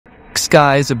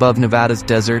Skies above Nevada's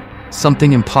desert,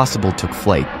 something impossible took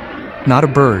flight. Not a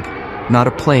bird, not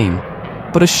a plane,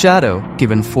 but a shadow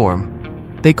given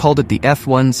form. They called it the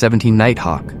F-117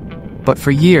 Nighthawk. But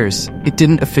for years, it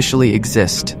didn't officially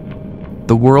exist.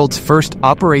 The world's first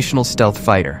operational stealth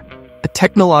fighter, a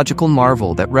technological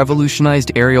marvel that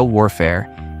revolutionized aerial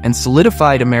warfare and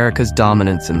solidified America's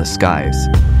dominance in the skies.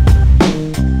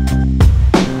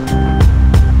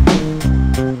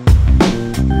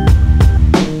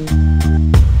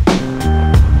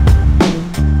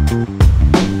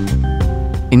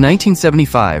 In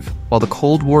 1975, while the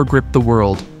Cold War gripped the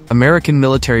world, American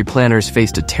military planners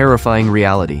faced a terrifying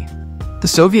reality. The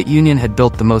Soviet Union had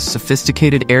built the most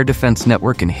sophisticated air defense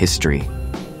network in history.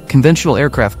 Conventional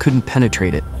aircraft couldn't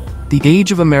penetrate it. The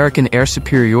age of American air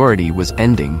superiority was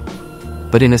ending.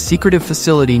 But in a secretive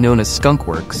facility known as Skunk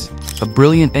Works, a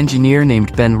brilliant engineer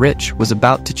named Ben Rich was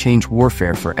about to change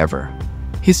warfare forever.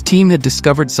 His team had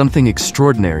discovered something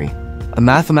extraordinary, a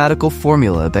mathematical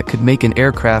formula that could make an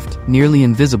aircraft nearly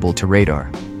invisible to radar.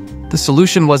 The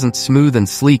solution wasn't smooth and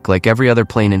sleek like every other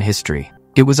plane in history.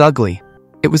 It was ugly.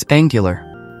 It was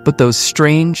angular. But those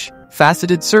strange,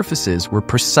 faceted surfaces were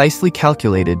precisely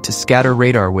calculated to scatter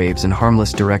radar waves in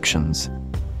harmless directions.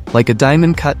 Like a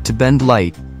diamond cut to bend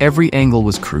light, every angle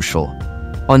was crucial.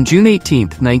 On June 18,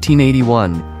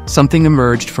 1981, something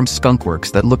emerged from Skunk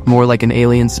Works that looked more like an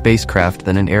alien spacecraft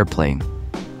than an airplane.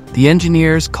 The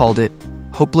engineers called it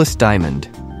Hopeless Diamond.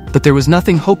 But there was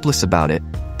nothing hopeless about it,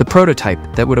 the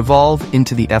prototype that would evolve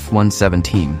into the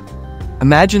F-117.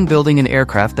 Imagine building an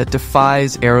aircraft that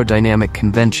defies aerodynamic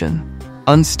convention,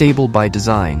 unstable by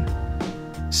design.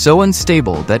 So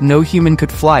unstable that no human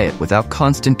could fly it without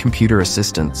constant computer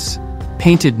assistance.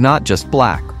 Painted not just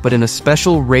black, but in a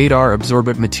special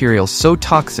radar-absorbent material so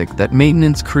toxic that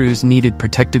maintenance crews needed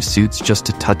protective suits just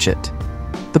to touch it.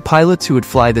 The pilots who would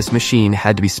fly this machine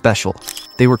had to be special.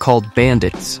 They were called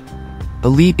bandits.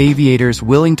 Elite aviators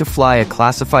willing to fly a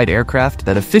classified aircraft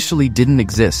that officially didn't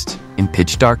exist, in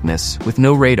pitch darkness, with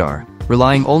no radar,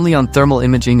 relying only on thermal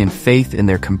imaging and faith in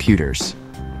their computers.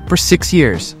 For 6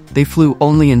 years, they flew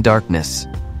only in darkness.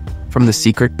 From the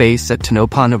secret base at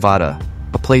Tonopah, Nevada,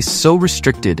 a place so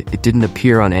restricted it didn't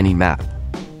appear on any map.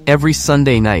 Every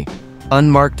Sunday night,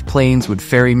 unmarked planes would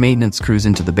ferry maintenance crews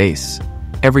into the base.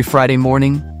 Every Friday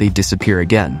morning, they'd disappear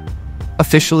again.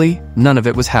 Officially, none of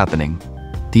it was happening.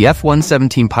 The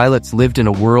F-117 pilots lived in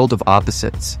a world of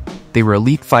opposites. They were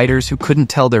elite fighters who couldn't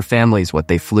tell their families what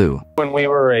they flew. When we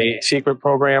were a secret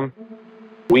program,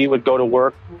 we would go to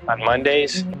work on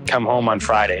Mondays, come home on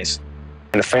Fridays.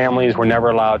 And the families were never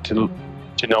allowed to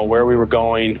know where we were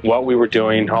going, what we were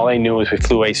doing. All they knew was we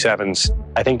flew A-7s.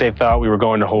 I think they thought we were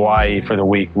going to Hawaii for the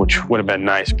week, which would have been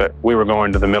nice, but we were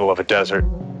going to the middle of a desert.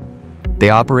 They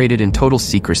operated in total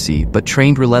secrecy, but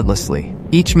trained relentlessly.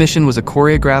 Each mission was a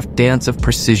choreographed dance of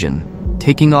precision,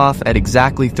 taking off at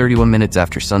exactly 31 minutes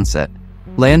after sunset,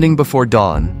 landing before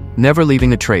dawn, never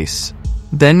leaving a trace.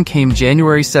 Then came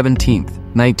January 17,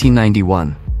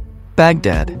 1991.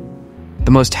 Baghdad,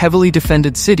 the most heavily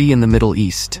defended city in the Middle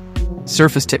East.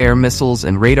 Surface-to-air missiles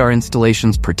and radar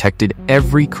installations protected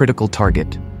every critical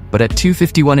target. But at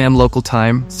 2:51 a.m. local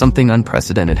time, something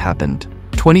unprecedented happened.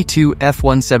 22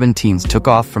 F-117s took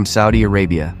off from Saudi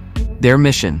Arabia. Their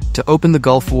mission, to open the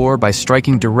Gulf War by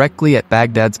striking directly at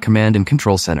Baghdad's command and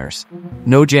control centers.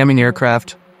 No jamming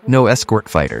aircraft, no escort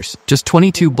fighters, just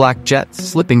 22 black jets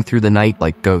slipping through the night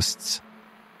like ghosts.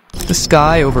 The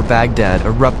sky over Baghdad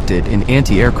erupted in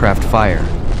anti-aircraft fire.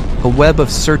 A web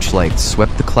of searchlights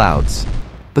swept the clouds,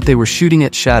 but they were shooting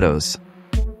at shadows.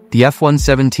 The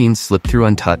F-117s slipped through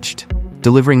untouched,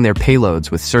 delivering their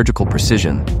payloads with surgical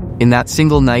precision. In that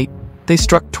single night, they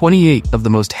struck 28 of the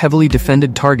most heavily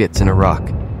defended targets in Iraq,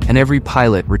 and every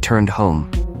pilot returned home.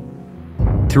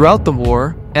 Throughout the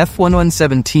war,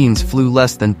 F-117s flew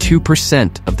less than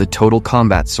 2% of the total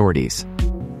combat sorties.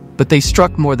 But they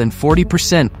struck more than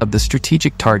 40% of the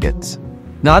strategic targets.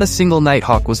 Not a single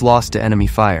Nighthawk was lost to enemy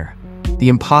fire. The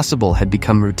impossible had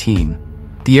become routine.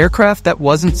 The aircraft that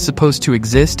wasn't supposed to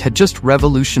exist had just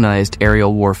revolutionized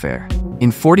aerial warfare.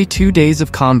 In 42 days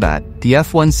of combat, the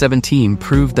F-117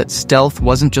 proved that stealth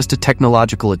wasn't just a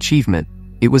technological achievement,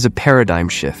 it was a paradigm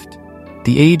shift.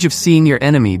 The age of seeing your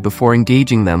enemy before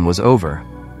engaging them was over.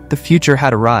 The future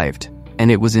had arrived,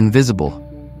 and it was invisible.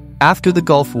 After the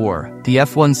Gulf War, the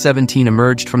F-117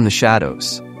 emerged from the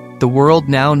shadows. The world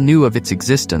now knew of its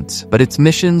existence, but its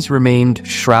missions remained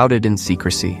shrouded in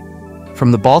secrecy.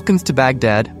 From the Balkans to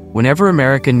Baghdad, whenever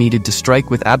America needed to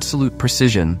strike with absolute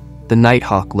precision, the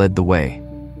Nighthawk led the way.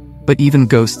 But even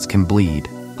ghosts can bleed.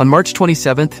 On March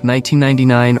 27,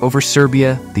 1999, over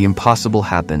Serbia, the impossible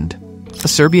happened. A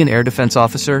Serbian air defense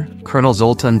officer, Colonel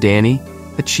Zoltan Dani,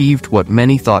 achieved what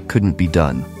many thought couldn't be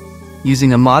done.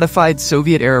 Using a modified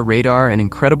Soviet-era radar and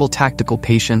incredible tactical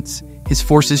patience, his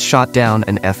forces shot down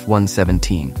an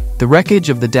F-117. The wreckage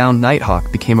of the downed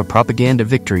Nighthawk became a propaganda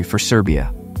victory for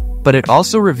Serbia. But it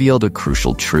also revealed a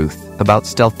crucial truth about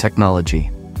stealth technology.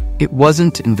 It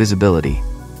wasn't invisibility.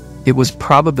 It was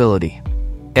probability.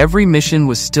 Every mission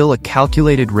was still a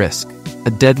calculated risk,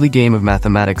 a deadly game of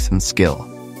mathematics and skill.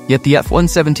 Yet the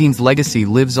F-117's legacy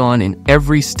lives on in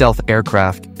every stealth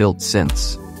aircraft built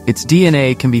since. Its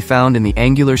DNA can be found in the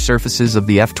angular surfaces of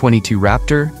the F-22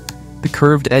 Raptor, the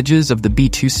curved edges of the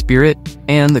B-2 Spirit,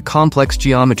 and the complex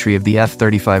geometry of the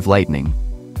F-35 Lightning.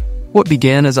 What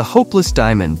began as a hopeless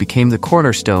diamond became the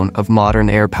cornerstone of modern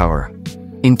air power.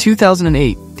 In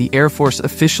 2008, the Air Force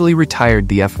officially retired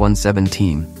the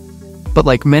F-117. But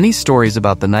like many stories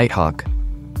about the Nighthawk,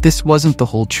 this wasn't the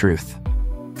whole truth.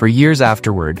 For years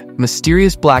afterward,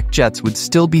 mysterious black jets would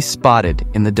still be spotted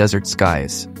in the desert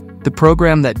skies. The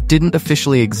program that didn't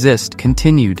officially exist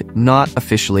continued not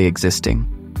officially existing.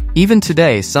 Even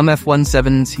today, some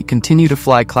F-117s continue to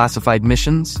fly classified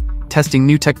missions, testing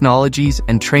new technologies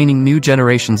and training new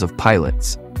generations of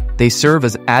pilots. They serve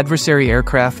as adversary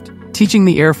aircraft, teaching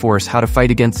the Air Force how to fight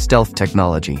against stealth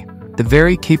technology, the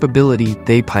very capability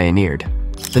they pioneered.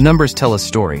 The numbers tell a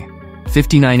story.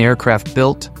 59 aircraft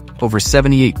built, over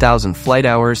 78,000 flight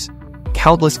hours,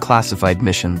 countless classified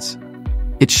missions.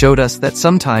 It showed us that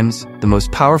sometimes the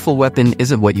most powerful weapon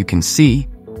isn't what you can see,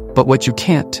 but what you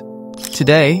can't.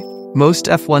 Today, most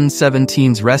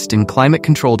F-117s rest in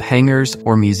climate-controlled hangars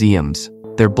or museums,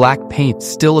 their black paint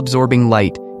still absorbing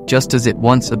light just as it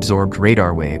once absorbed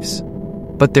radar waves.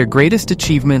 But their greatest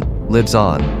achievement lives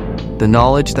on. The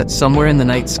knowledge that somewhere in the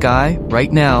night sky,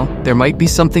 right now, there might be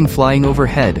something flying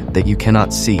overhead that you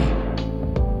cannot see.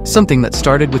 Something that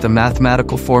started with a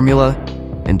mathematical formula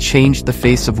and changed the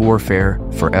face of warfare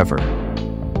forever.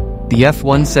 The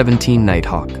F-117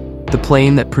 Nighthawk, the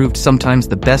plane that proved sometimes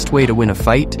the best way to win a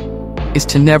fight, is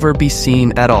to never be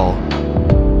seen at all.